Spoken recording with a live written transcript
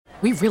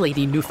We really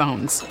need new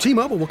phones.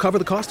 T-Mobile will cover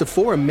the cost of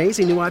 4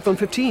 amazing new iPhone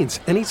 15s,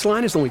 and each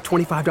line is only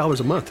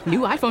 $25 a month. New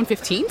iPhone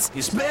 15s?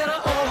 It's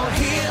better over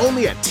here.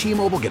 Only at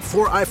T-Mobile, get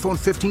 4 iPhone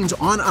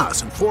 15s on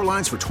us and 4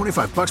 lines for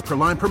 $25 per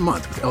line per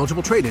month with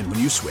eligible trade-in when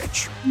you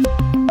switch.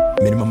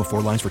 Minimum of 4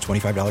 lines for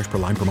 $25 per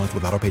line per month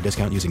with autopay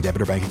discount using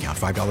debit or bank account.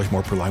 $5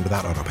 more per line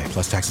without autopay,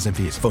 plus taxes and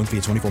fees. Phone fee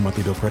at 24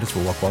 monthly bill credits for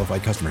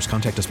well-qualified customers.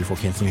 Contact us before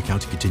canceling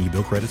account to continue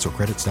bill credits or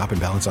credit stop and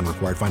balance on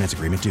required finance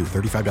agreement due.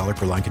 $35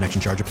 per line connection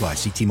charge applies.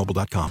 See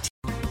T-Mobile.com.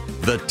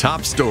 The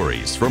top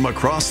stories from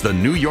across the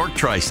New York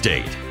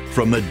tri-state.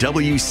 From the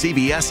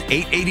WCBS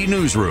 880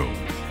 newsroom,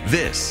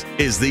 this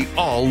is the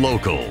All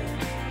Local.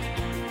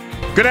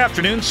 Good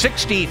afternoon.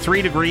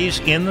 63 degrees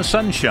in the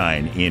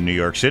sunshine in New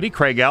York City.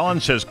 Craig Allen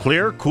says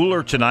clear,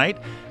 cooler tonight.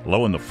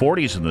 Low in the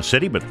 40s in the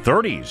city, but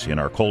 30s in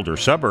our colder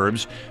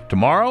suburbs.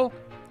 Tomorrow,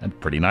 a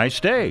pretty nice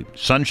day.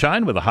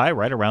 Sunshine with a high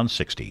right around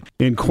 60.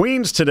 In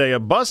Queens today, a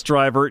bus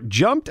driver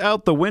jumped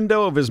out the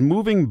window of his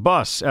moving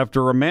bus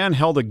after a man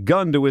held a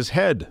gun to his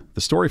head.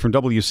 The story from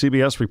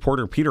WCBS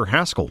reporter Peter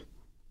Haskell.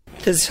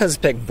 The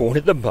suspect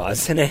boarded the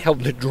bus and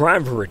held the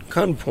driver at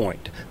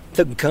gunpoint.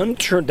 The gun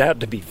turned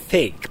out to be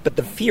fake, but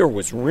the fear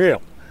was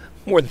real.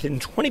 More than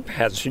 20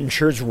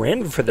 passengers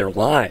ran for their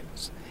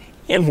lives.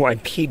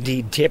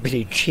 NYPD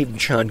Deputy Chief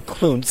John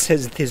Clune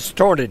says this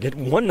started at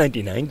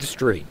 199th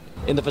Street.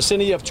 In the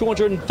vicinity of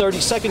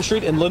 232nd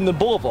Street and Linden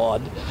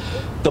Boulevard,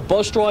 the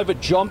bus driver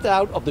jumped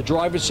out of the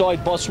driver's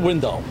side bus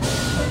window.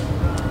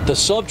 The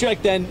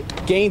subject then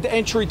gained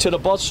entry to the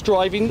bus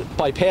driving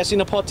by passing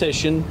a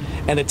partition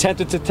and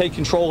attempted to take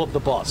control of the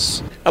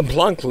bus. A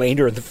block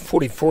later, the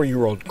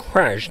 44-year-old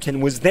crashed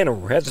and was then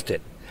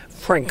arrested.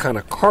 Frank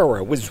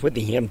Canacara was with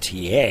the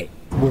MTA.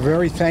 We're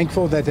very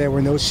thankful that there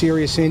were no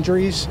serious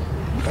injuries,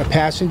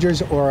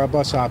 passengers or a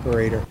bus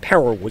operator.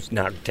 Power was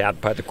knocked out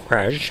by the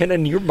crash and a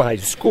nearby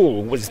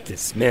school was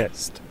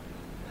dismissed.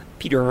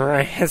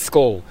 Peter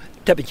Haskell,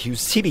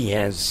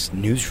 WCBS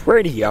News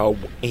Radio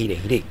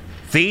 880.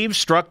 Thieves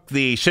struck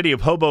the city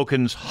of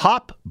Hoboken's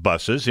HOP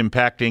buses,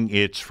 impacting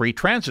its free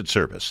transit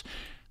service.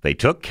 They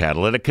took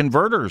catalytic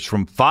converters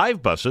from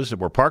 5 buses that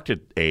were parked at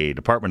a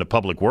Department of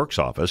Public Works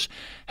office.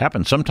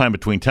 Happened sometime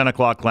between 10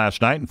 o'clock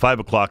last night and 5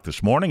 o'clock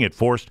this morning. It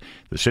forced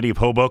the city of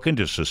Hoboken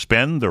to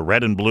suspend the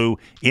red and blue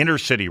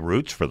intercity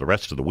routes for the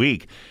rest of the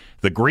week.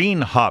 The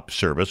green HOP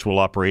service will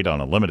operate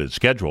on a limited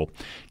schedule.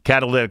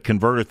 Catalytic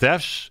converter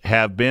thefts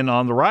have been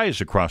on the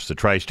rise across the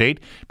tri-state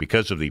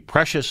because of the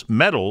precious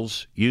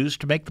metals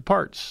used to make the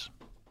parts.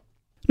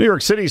 New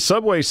York City's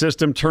subway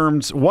system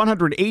turns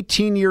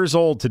 118 years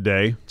old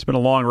today. It's been a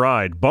long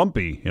ride,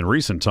 bumpy in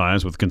recent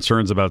times with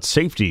concerns about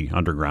safety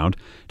underground.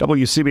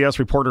 WCBS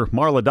reporter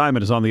Marla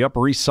Diamond is on the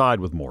Upper East Side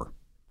with more.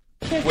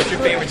 What's your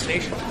favorite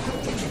station?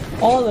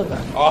 All of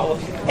them. All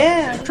of them.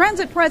 And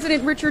Transit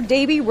President Richard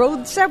Davey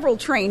rode several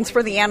trains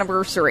for the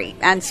anniversary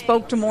and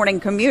spoke to morning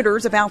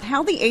commuters about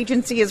how the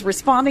agency is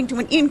responding to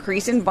an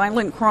increase in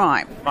violent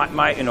crime.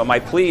 My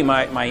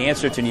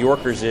answer to New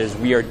Yorkers is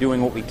we are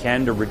doing what we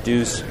can to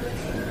reduce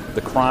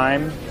the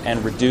crime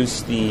and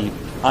reduce the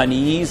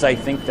unease, I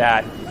think,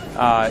 that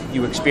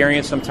you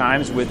experience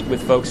sometimes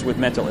with folks with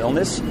mental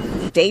illness.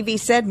 Davey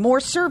said more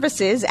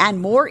services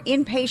and more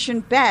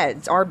inpatient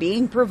beds are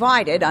being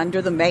provided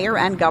under the mayor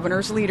and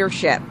governor's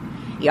leadership.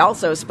 He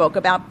also spoke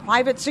about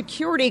private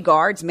security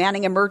guards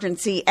manning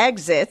emergency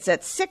exits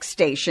at 6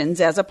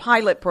 stations as a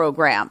pilot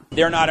program.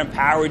 They're not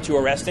empowered to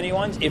arrest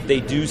anyone. If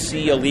they do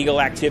see illegal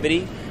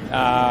activity,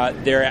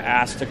 they're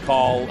asked to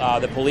call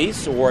the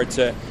police or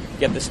to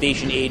get the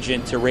station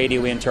agent to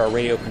radio into our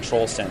radio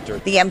control center.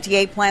 The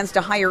MTA plans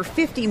to hire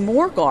 50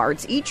 more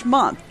guards each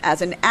month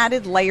as an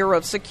added layer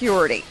of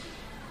security.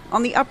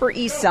 On the Upper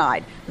East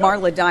Side,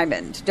 Marla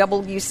Diamond,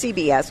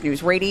 WCBS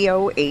News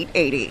Radio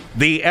 880.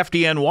 The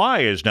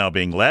FDNY is now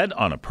being led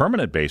on a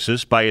permanent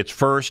basis by its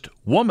first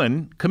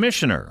woman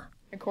commissioner.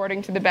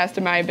 According to the best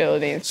of my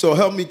abilities. So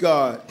help me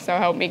God. So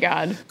help me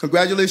God.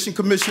 Congratulations,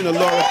 Commissioner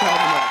Laura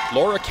Kavanaugh.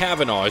 Laura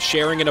Kavanaugh is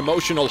sharing an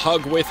emotional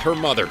hug with her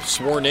mother,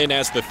 sworn in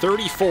as the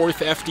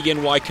 34th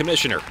FDNY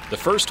commissioner, the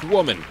first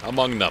woman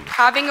among them.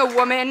 Having a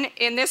woman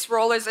in this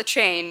role is a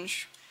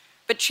change,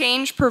 but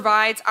change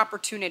provides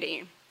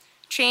opportunity.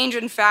 Change,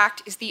 in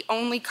fact, is the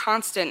only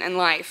constant in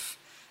life.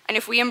 And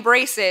if we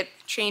embrace it,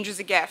 change is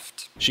a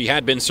gift. She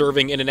had been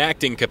serving in an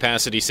acting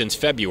capacity since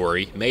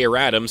February. Mayor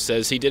Adams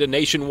says he did a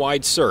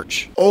nationwide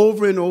search.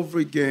 Over and over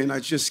again, I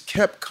just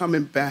kept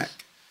coming back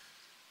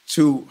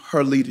to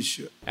her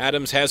leadership.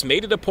 Adams has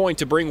made it a point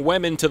to bring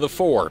women to the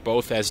fore,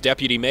 both as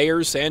deputy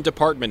mayors and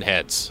department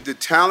heads. The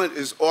talent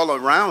is all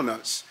around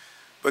us,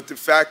 but the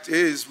fact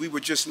is we were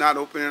just not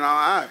opening our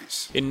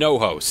eyes. In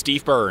NoHo,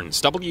 Steve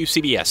Burns,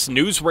 WCBS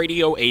News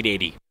Radio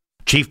 880.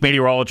 Chief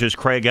Meteorologist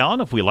Craig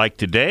Allen, if we like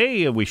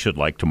today, we should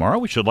like tomorrow,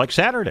 we should like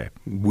Saturday.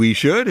 We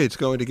should. It's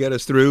going to get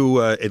us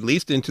through at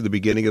least into the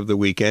beginning of the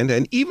weekend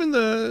and even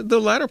the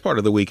latter part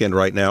of the weekend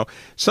right now.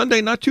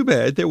 Sunday, not too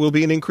bad. There will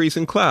be an increase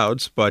in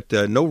clouds, but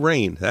no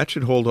rain. That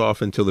should hold off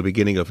until the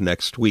beginning of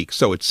next week.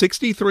 So it's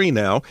 63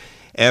 now.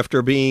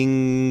 After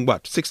being,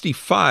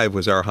 65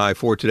 was our high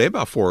for today,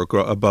 about 4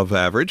 above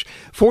average.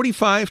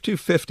 45 to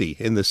 50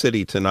 in the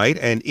city tonight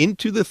and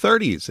into the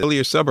 30s in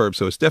earlier suburbs.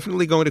 So it's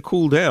definitely going to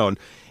cool down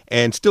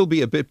and still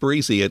be a bit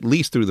breezy, at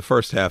least through the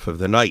first half of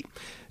the night.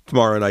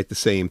 Tomorrow night, the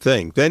same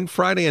thing. Then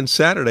Friday and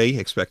Saturday,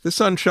 expect the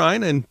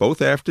sunshine, and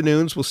both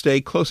afternoons will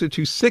stay closer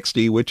to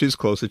 60, which is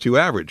closer to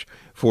average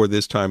for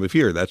this time of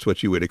year. That's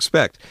what you would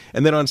expect.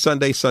 And then on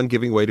Sunday, sun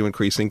giving way to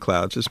increasing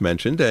clouds, as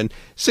mentioned, and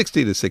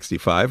 60 to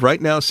 65.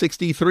 Right now,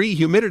 63,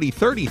 humidity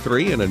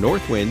 33, and a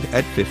north wind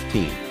at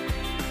 15.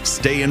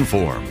 Stay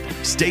informed.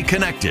 Stay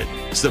connected.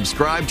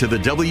 Subscribe to the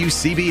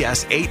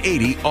WCBS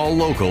 880 All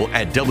Local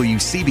at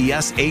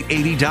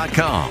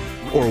WCBS880.com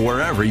or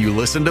wherever you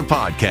listen to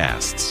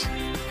podcasts.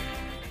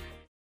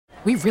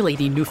 We really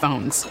need new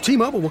phones.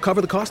 T-Mobile will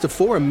cover the cost of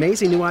 4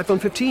 amazing new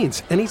iPhone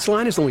 15s, and each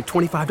line is only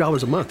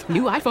 $25 a month.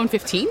 New iPhone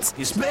 15s?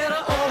 It's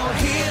better over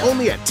here.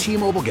 Only at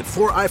T-Mobile, get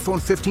 4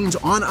 iPhone 15s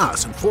on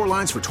us and 4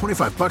 lines for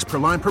 $25 per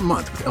line per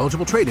month with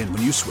eligible trade-in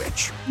when you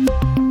switch.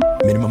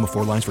 Minimum of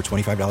 4 lines for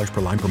 $25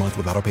 per line per month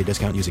with autopay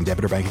discount using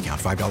debit or bank account.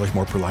 $5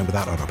 more per line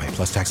without autopay,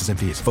 plus taxes and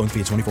fees. Phone fee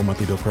at 24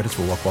 monthly bill credits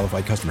for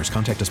well-qualified customers.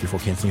 Contact us before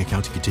canceling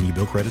account to continue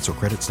bill credits or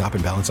credit stop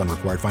and balance on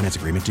required finance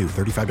agreement due.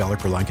 $35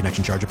 per line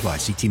connection charge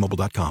applies. See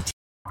T-Mobile.com.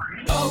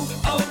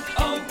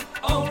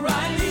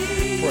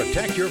 O'Reilly.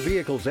 Protect your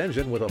vehicle's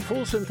engine with a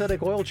full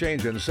synthetic oil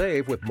change and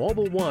save with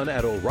Mobil 1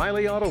 at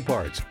O'Reilly Auto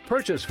Parts.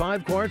 Purchase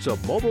 5 quarts of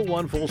Mobil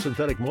 1 full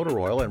synthetic motor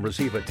oil and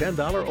receive a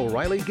 $10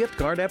 O'Reilly gift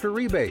card after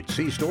rebate.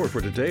 See store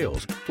for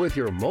details. With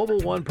your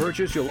Mobil 1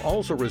 purchase, you'll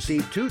also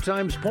receive 2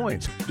 times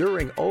points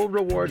during Old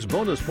Rewards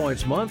Bonus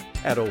Points Month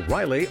at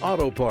O'Reilly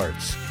Auto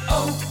Parts.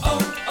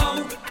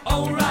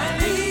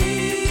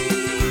 O'Reilly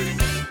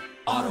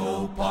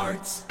Auto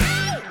Parts.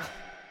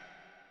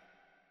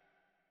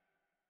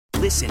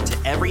 Listen to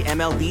every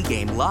MLB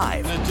game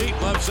live. In the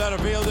deep left center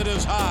field, it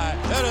is high,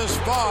 it is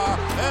far,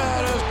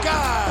 it is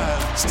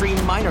gone.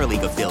 Stream minor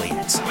league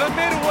affiliates. The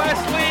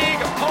Midwest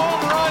League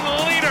home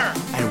run leader.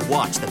 And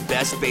watch the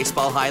best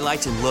baseball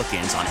highlights and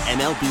look-ins on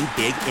MLB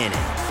Big Inning.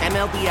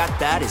 MLB At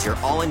Bat is your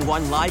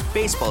all-in-one live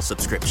baseball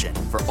subscription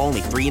for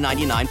only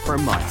 $3.99 per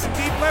month.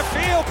 Deep left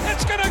field,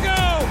 it's gonna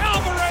go.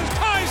 Alvarez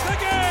ties the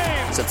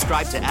game.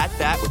 Subscribe to At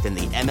Bat within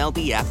the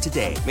MLB app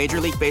today. Major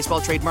League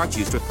Baseball trademarks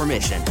used with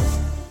permission.